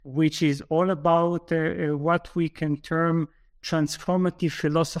which is all about what we can term transformative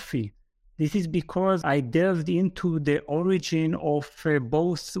philosophy. This is because I delved into the origin of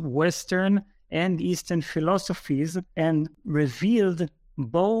both Western and Eastern philosophies and revealed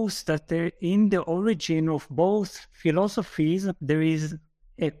both that in the origin of both philosophies, there is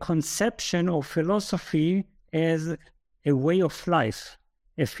a conception of philosophy as a way of life.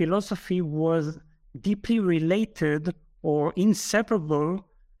 A philosophy was deeply related or inseparable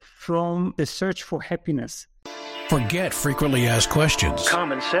from the search for happiness. Forget frequently asked questions.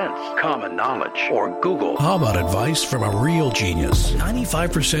 Common sense, common knowledge, or Google. How about advice from a real genius?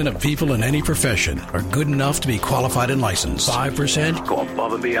 95% of people in any profession are good enough to be qualified and licensed. 5% go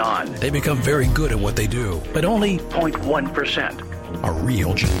above and beyond. They become very good at what they do, but only 0.1% are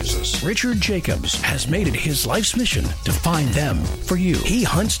real geniuses. Richard Jacobs has made it his life's mission to find them for you. He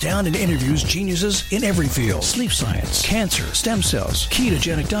hunts down and interviews geniuses in every field: sleep science, cancer, stem cells,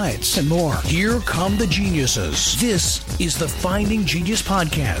 ketogenic diets, and more. Here come the geniuses. This is the Finding Genius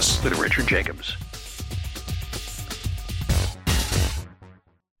Podcast with Richard Jacobs.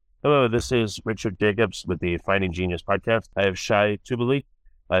 Hello, this is Richard Jacobs with the Finding Genius Podcast. I have Shai Tubali.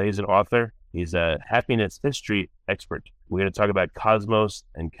 He's an author. He's a happiness history expert. We're going to talk about Cosmos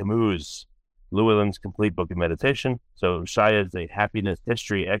and Camus, Llewellyn's complete book of meditation. So Shai is a happiness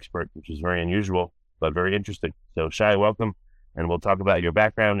history expert, which is very unusual, but very interesting. So Shai, welcome, and we'll talk about your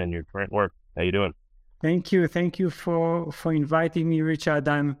background and your current work. How you doing? Thank you. Thank you for inviting me, Richard.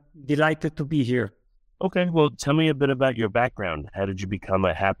 I'm delighted to be here. Okay, well, tell me a bit about your background. How did you become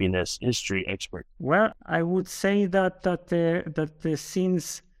a happiness history expert? Well, I would say that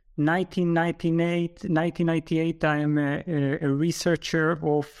since 1998, I am a researcher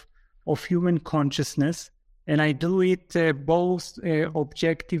of human consciousness, and I do it both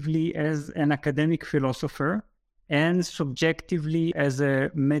objectively as an academic philosopher and subjectively as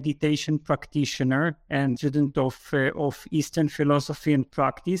a meditation practitioner and student of Eastern philosophy and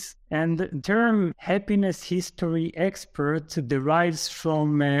practice. And the term happiness history expert derives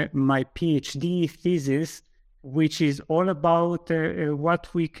from my PhD thesis, which is all about what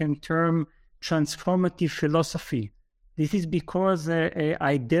we can term transformative philosophy. This is because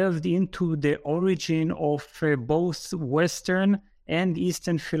I delved into the origin of both Western and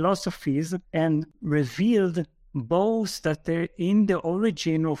Eastern philosophies and revealed both that in the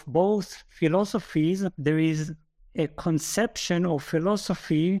origin of both philosophies, there is a conception of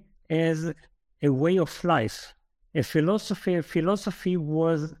philosophy as a way of life. A philosophy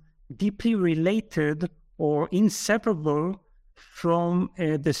was deeply related or inseparable from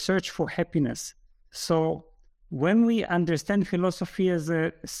the search for happiness. So when we understand philosophy as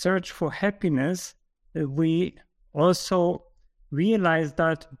a search for happiness, we also realize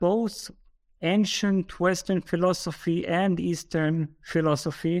that both ancient Western philosophy and Eastern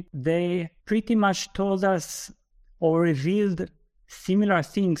philosophy, they pretty much told us or revealed similar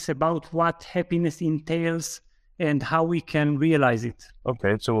things about what happiness entails and how we can realize it.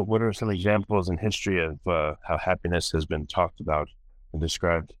 Okay, so what are some examples in history of how happiness has been talked about and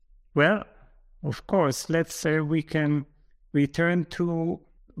described? Well, of course, let's say we can return to,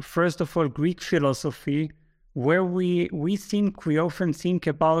 first of all, Greek philosophy, where we often think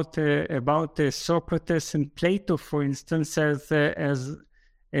about Socrates and Plato, for instance, as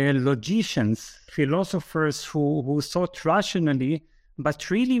logicians, philosophers who thought rationally. But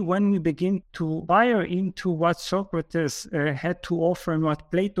really, when we begin to inquire into what Socrates had to offer and what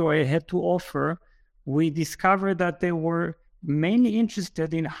Plato had to offer, we discover that they were mainly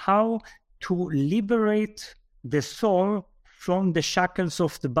interested in how to liberate the soul from the shackles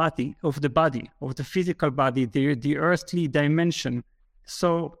of the physical body, the earthly dimension.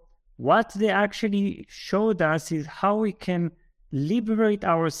 So what they actually showed us is how we can liberate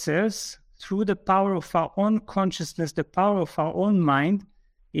ourselves through the power of our own consciousness, the power of our own mind.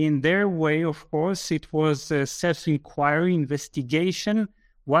 In their way, of course, it was self-inquiry, investigation,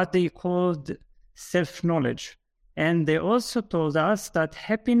 what they called self-knowledge. And they also told us that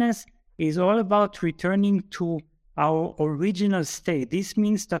happiness is all about returning to our original state. This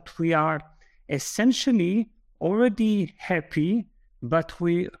means that we are essentially already happy, but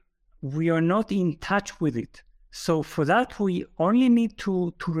we are not in touch with it. So for that, we only need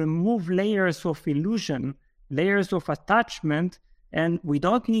to remove layers of illusion, layers of attachment, and we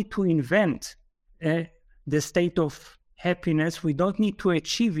don't need to invent the state of happiness. We don't need to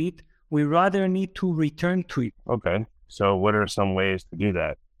achieve it. We rather need to return to it. Okay. So what are some ways to do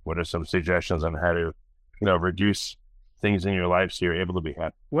that? What are some suggestions on how to, reduce things in your life so you're able to be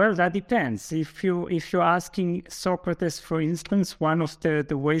happy? Well, that depends. If you're asking Socrates, for instance, one of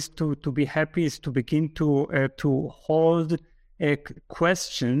the ways to be happy is to begin to hold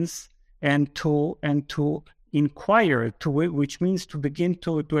questions and to inquire, which means to begin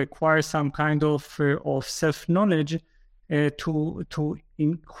to acquire some kind of self-knowledge, to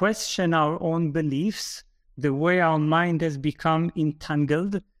question our own beliefs, the way our mind has become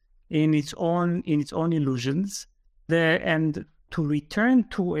entangled in its own illusions, and to return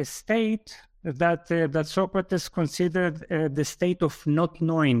to a state that Socrates considered the state of not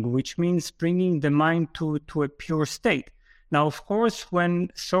knowing, which means bringing the mind to a pure state. Now, of course, when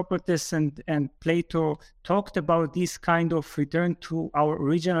Socrates and Plato talked about this kind of return to our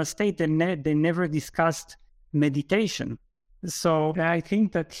original state, they never discussed meditation. So I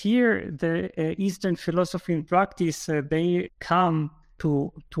think that here the Eastern philosophy and practice, they come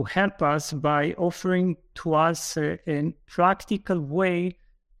to help us by offering to us a practical way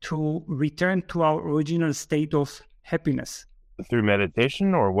to return to our original state of happiness. Through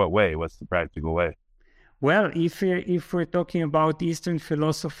meditation, or what way? What's the practical way? Well, if we're talking about Eastern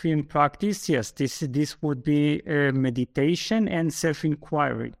philosophy and practice, yes, this would be meditation and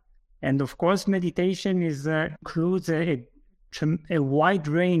self-inquiry. And of course, meditation includes a wide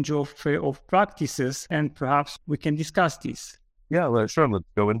range of practices, and perhaps we can discuss this. Yeah, well, sure. Let's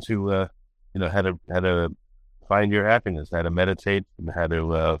go into how to find your happiness, how to meditate, and how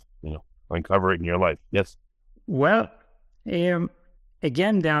to uncover it in your life. Yes. Well,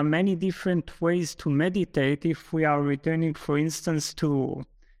 again, there are many different ways to meditate. If we are returning, for instance, to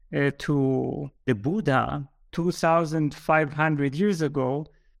the Buddha 2,500 years ago,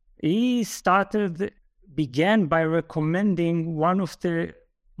 he began by recommending one of the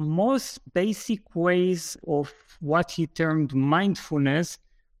most basic ways of what he termed mindfulness,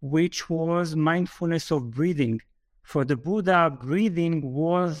 which was mindfulness of breathing. For the Buddha, breathing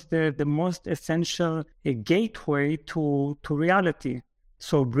was the most essential gateway to reality.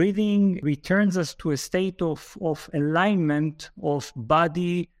 So breathing returns us to a state of alignment of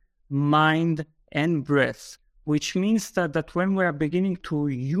body, mind, and breath, which means that when we are beginning to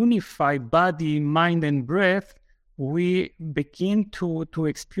unify body, mind, and breath, we begin to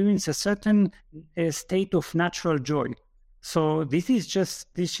experience a certain state of natural joy. So this is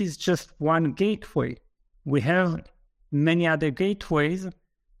just one gateway. We have many other gateways,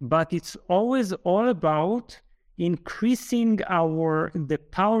 but it's always all about increasing the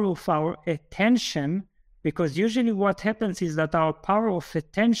power of our attention, because usually what happens is that our power of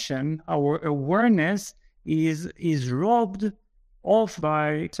attention, our awareness, is robbed off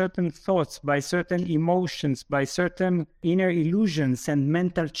by certain thoughts, by certain emotions, by certain inner illusions and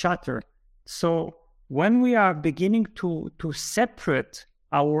mental chatter. So when we are beginning to separate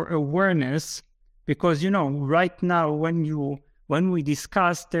our awareness, because right now when we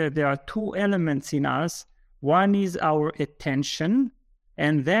discuss, there are two elements in us. One is our attention,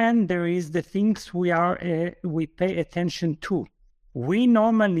 and then there is the things we pay attention to. We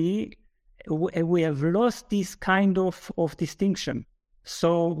normally we have lost this kind of distinction.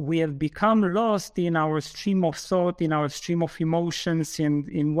 So we have become lost in our stream of thought, in our stream of emotions,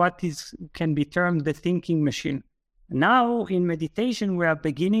 in what can be termed the thinking machine. Now in meditation, we are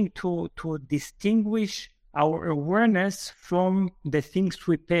beginning to distinguish our awareness from the things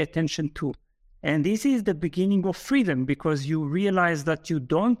we pay attention to. And this is the beginning of freedom, because you realize that you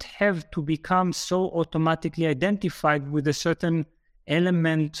don't have to become so automatically identified with a certain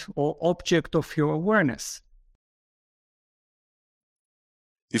element or object of your awareness.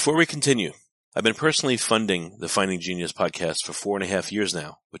 Before we continue, I've been personally funding the Finding Genius podcast for 4.5 years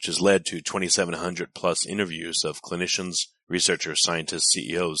now, which has led to 2,700 plus interviews of clinicians, researchers, scientists,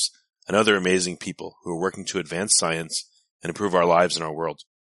 CEOs, and other amazing people who are working to advance science and improve our lives and our world.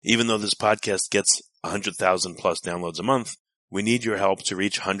 Even though this podcast gets 100,000 plus downloads a month, we need your help to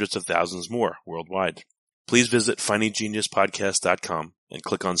reach hundreds of thousands more worldwide. Please visit findinggeniuspodcast.com and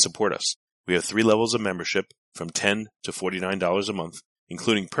click on Support Us. We have 3 levels of membership from $10 to $49 a month,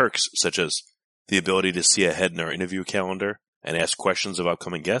 including perks such as the ability to see ahead in our interview calendar and ask questions of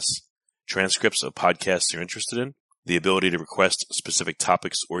upcoming guests, transcripts of podcasts you're interested in, the ability to request specific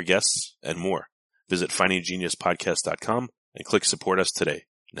topics or guests, and more. Visit findinggeniuspodcast.com and click Support Us today.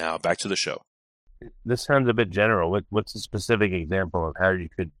 Now back to the show. This sounds a bit general. What's a specific example of how you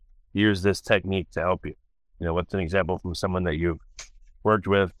could use this technique to help you? What's an example from someone that you've worked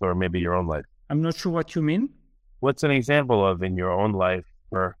with, or maybe your own life? I'm not sure what you mean. What's an example of in your own life,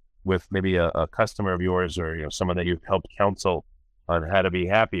 or with maybe a customer of yours, or someone that you've helped counsel on how to be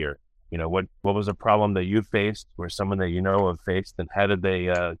happier? What was a problem that you faced, or someone that have faced, and how did they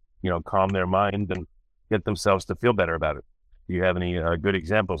calm their mind and get themselves to feel better about it? Do you have any good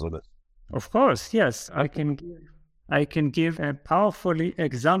examples of this? Of course, yes. I can give a powerful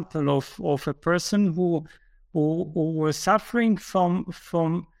example of a person who who were suffering from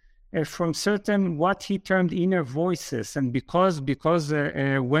certain what he termed inner voices, and because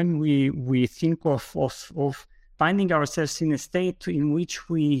when we think of finding ourselves in a state in which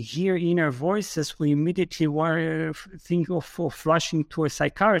we hear inner voices, we immediately think of rushing to a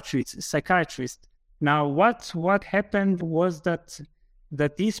psychiatrist. Now, what happened was that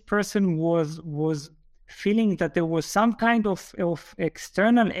this person was feeling that there was some kind of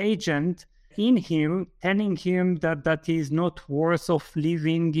external agent in him telling him that he is not worth of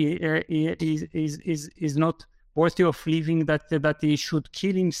living, is not worthy of living, that he should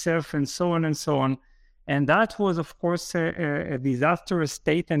kill himself, and so on and so on. And that was, of course, a disastrous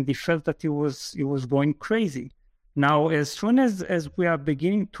state, and he felt that he was going crazy. Now, as soon as we are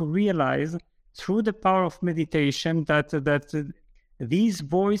beginning to realize through the power of meditation that these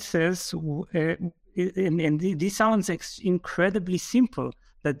voices, and this sounds incredibly simple,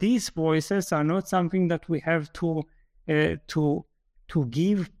 that these voices are not something that we have to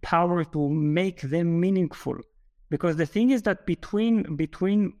give power to make them meaningful. Because the thing is that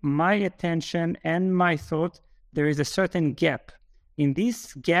between my attention and my thought, there is a certain gap. In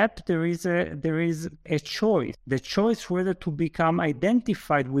this gap, there is a choice. The choice whether to become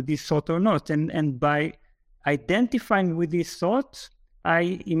identified with this thought or not. And by identifying with this thought,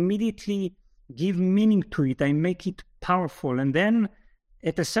 I immediately give meaning to it. I make it powerful. And then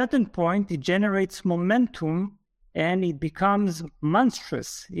at a certain point, it generates momentum and it becomes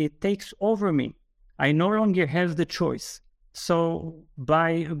monstrous. It takes over me. I no longer have the choice. So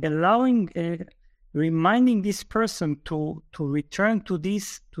by reminding this person to return to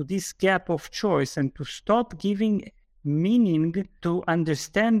this gap of choice and to stop giving meaning, to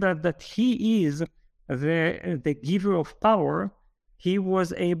understand that he is the giver of power, he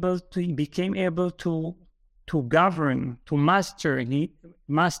became able to govern, to master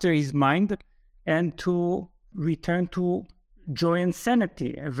his mind, and to return to joy and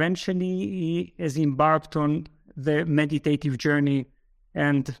sanity. Eventually, he has embarked on the meditative journey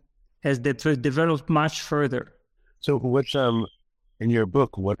and has developed much further. So what's in your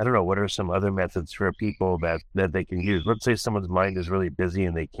book, what are some other methods for people that they can use? Let's say someone's mind is really busy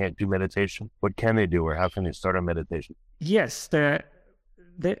and they can't do meditation. What can they do, or how can they start on meditation? Yes,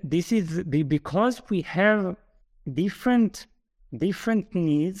 this is because we have different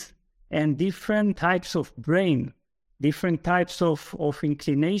needs and different types of brain, different types of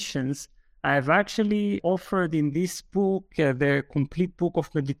inclinations. I've actually offered in this book, the complete book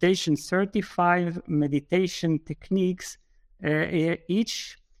of meditation, 35 meditation techniques,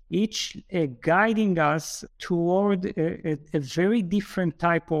 each guiding us toward a very different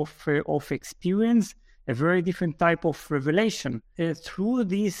type of experience, a very different type of revelation. Through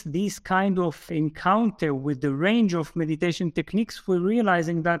this kind of encounter with the range of meditation techniques, we're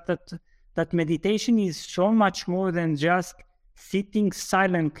realizing that meditation is so much more than just sitting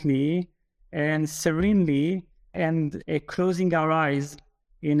silently and serenely and closing our eyes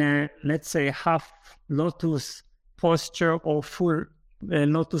in a, let's say, half lotus posture or full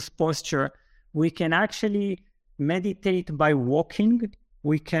lotus posture. We can actually meditate by walking.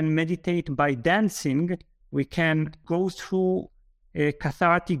 We can meditate by dancing. We can go through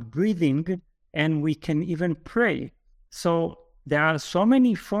cathartic breathing, and we can even pray. So there are so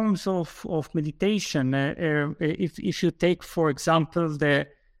many forms of meditation. If you take, for example,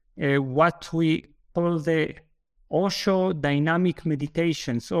 what we call the Osho dynamic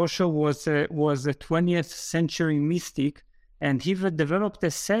meditations. Osho was a 20th century mystic, and he developed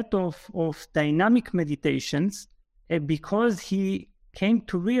a set of dynamic meditations because he came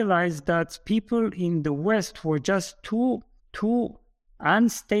to realize that people in the West were just too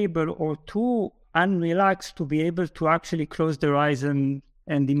unstable or too unrelaxed to be able to actually close their eyes and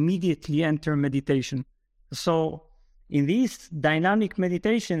immediately enter meditation. So in these dynamic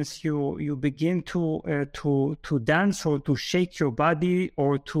meditations, you begin to dance or to shake your body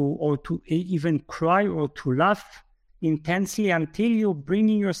or to even cry or to laugh intensely until you're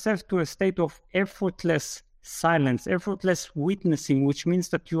bringing yourself to a state of effortless silence, effortless witnessing, which means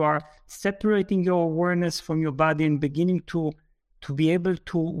that you are separating your awareness from your body and beginning to be able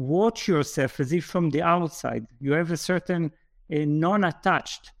to watch yourself as if from the outside. You have a certain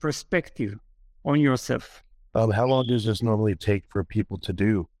non-attached perspective on yourself. How long does this normally take for people to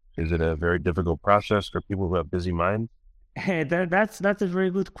do? Is it a very difficult process for people who have busy minds? That's a very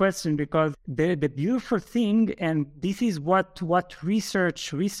good question, because the beautiful thing, and this is what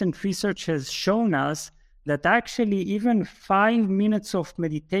recent research has shown us, that actually even 5 minutes of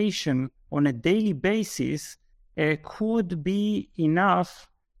meditation on a daily basis could be enough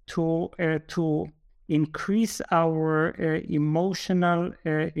to increase our emotional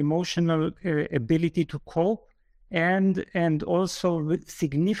ability to cope, and also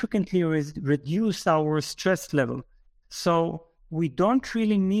significantly reduce our stress level. So we don't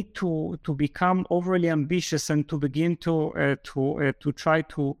really need to become overly ambitious and to begin to try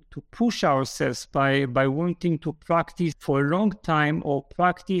to push ourselves by wanting to practice for a long time, or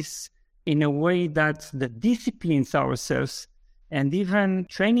practice in a way that disciplines ourselves, and even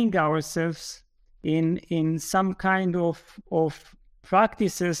training ourselves in some kind of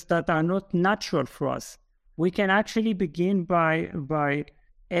practices that are not natural for us. We can actually begin by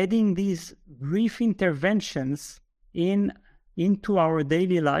adding these brief interventions into our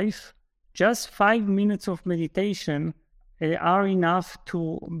daily life. Just 5 minutes of meditation are enough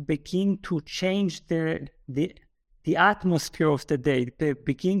to begin to change the atmosphere of the day. They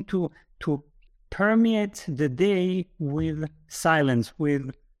begin to permeate the day with silence, with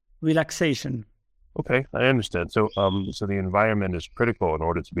relaxation. Okay, I understand. So, so the environment is critical in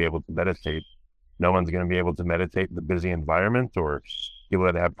order to be able to meditate. No one's going to be able to meditate in the busy environment, or people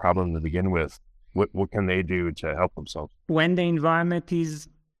that have problems to begin with. What can they do to help themselves? When the environment is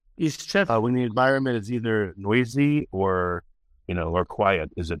stressful. When the environment is either noisy or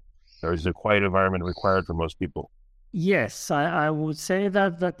quiet, is a quiet environment required for most people? Yes, I would say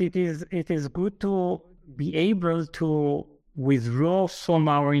that it is good to be able to withdraw from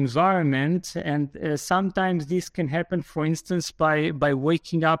our environment, and sometimes this can happen, for instance, by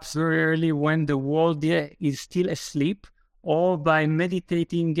waking up very early when the world is still asleep, or by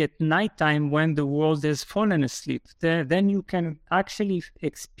meditating at nighttime when the world has fallen asleep. Then you can actually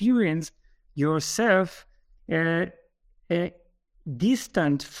experience yourself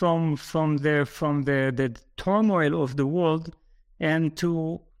distant from the turmoil of the world, and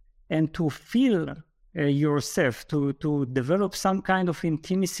to feel yourself, to develop some kind of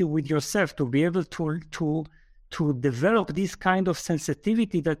intimacy with yourself, to be able to develop this kind of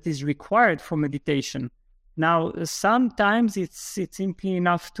sensitivity that is required for meditation. Now, sometimes it's simply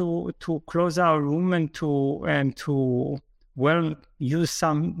enough to close our room and to use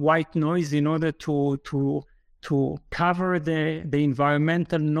some white noise in order to cover the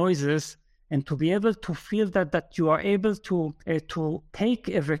environmental noises, and to be able to feel that you are able to take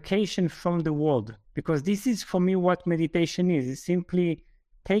a vacation from the world. Because this is, for me, what meditation is. It's simply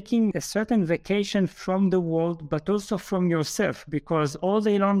taking a certain vacation from the world, but also from yourself. Because all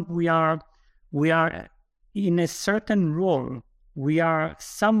day long we are in a certain role. We are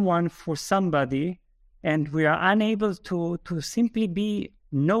someone for somebody, and we are unable to simply be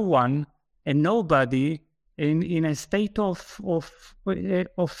no one and nobody in a state of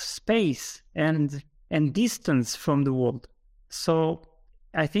space and distance from the world. So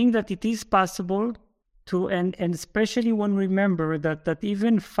I think that it is possible to, and especially when we remember that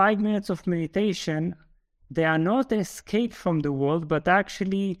even 5 minutes of meditation, they are not escape from the world, but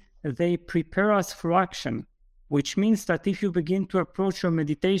actually they prepare us for action, which means that if you begin to approach your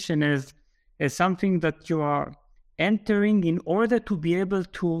meditation as something that you are entering in order to be able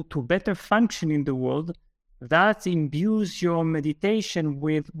to better function in the world, that imbues your meditation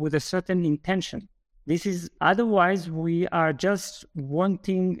with a certain intention. This is, otherwise we are just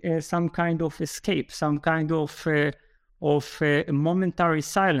wanting some kind of escape, some kind of momentary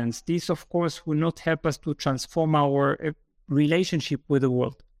silence. This, of course, will not help us to transform our relationship with the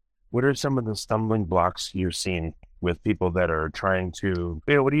world. What are some of the stumbling blocks you're seeing with people that are trying to,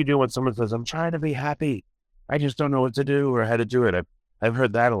 what do you do when someone says, I'm trying to be happy, I just don't know what to do or how to do it? I've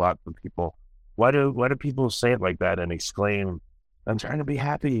heard that a lot from people. Why do people say it like that and exclaim, I'm trying to be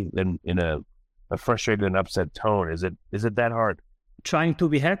happy, in a frustrated and upset tone? Is it that hard? Trying to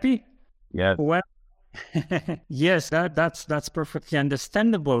be happy? Yeah. Well, yes, that's perfectly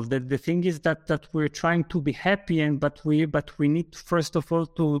understandable. The thing is that we're trying to be happy, but we need, first of all,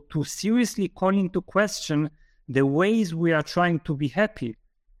 to seriously call into question the ways we are trying to be happy.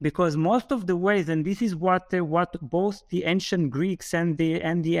 Because most of the ways, and this is what both the ancient Greeks and the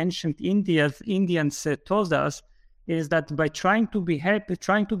ancient Indians told us, is that by trying to be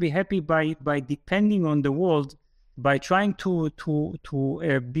happy by depending on the world, by trying to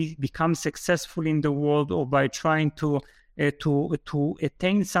become successful in the world, or by trying to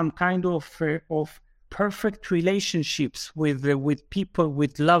attain some kind of perfect relationships with people,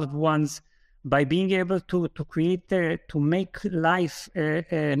 with loved ones, by being able to create to make life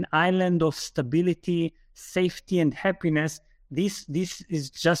an island of stability, safety, and happiness, this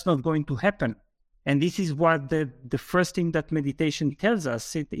is just not going to happen. And this is what the first thing that meditation tells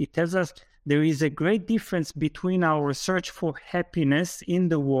us. It tells us there is a great difference between our search for happiness in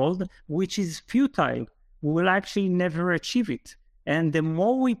the world, which is futile. We will actually never achieve it. And the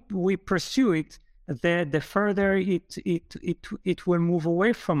more we pursue it, the further it will move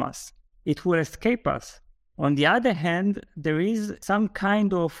away from us. It will escape us. On the other hand, there is some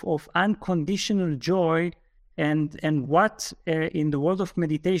kind of unconditional joy and what in the world of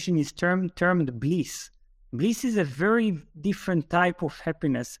meditation is termed bliss. Bliss is a very different type of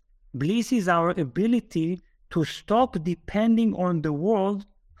happiness. Bliss is our ability to stop depending on the world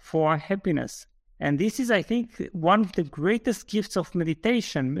for our happiness. And this is, I think, one of the greatest gifts of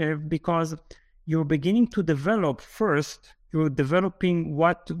meditation because you're beginning to develop first, you're developing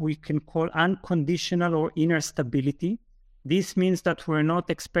what we can call unconditional or inner stability. This means that we're not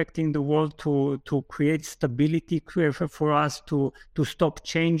expecting the world to create stability for us to stop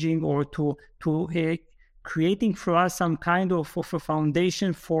changing or to creating for us some kind of a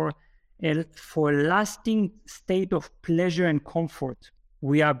foundation for a lasting state of pleasure and comfort.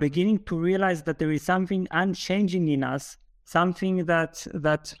 We are beginning to realize that there is something unchanging in us, something that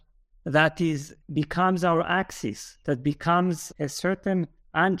becomes our axis, that becomes a certain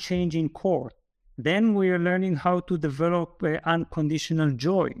unchanging core. Then we are learning how to develop unconditional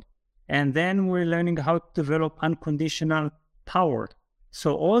joy. And then we're learning how to develop unconditional power.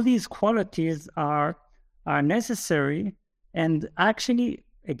 So all these qualities are necessary. And actually,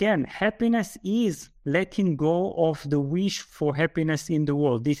 again, happiness is letting go of the wish for happiness in the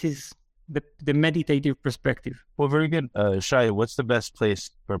world. This is the meditative perspective. Well, very good. Shai, what's the best place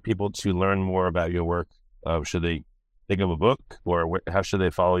for people to learn more about your work? Should they think of a book, or how should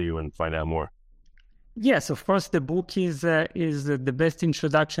they follow you and find out more? Yes, of course, the book is the best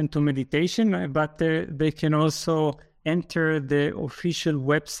introduction to meditation, but they can also enter the official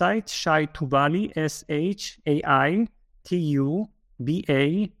website, Shai Tubali,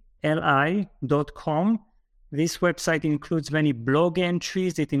 ShaituBali.com. This website includes many blog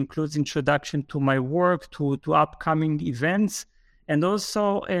entries. It includes introduction to my work, to upcoming events, and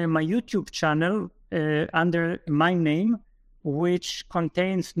also my YouTube channel under my name, which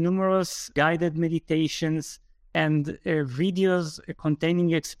contains numerous guided meditations and videos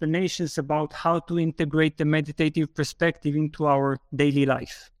containing explanations about how to integrate the meditative perspective into our daily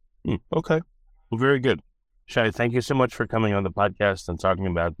life. Okay. Well, very good. Shai, thank you so much for coming on the podcast and talking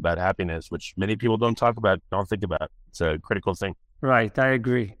about happiness, which many people don't talk about, don't think about. It's a critical thing. Right, I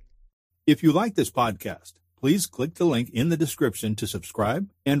agree. If you like this podcast, please click the link in the description to subscribe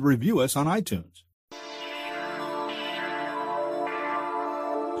and review us on iTunes.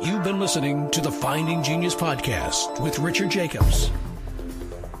 You've been listening to the Finding Genius podcast with Richard Jacobs.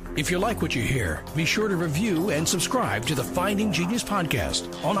 If you like what you hear, be sure to review and subscribe to the Finding Genius podcast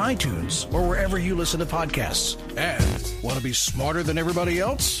on iTunes or wherever you listen to podcasts. And want to be smarter than everybody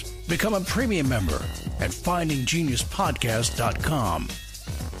else? Become a premium member at findinggeniuspodcast.com.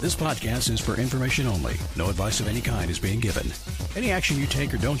 This podcast is for information only. No advice of any kind is being given. Any action you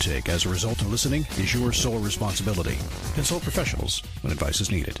take or don't take as a result of listening is your sole responsibility. Consult professionals when advice is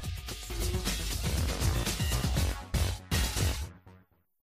needed.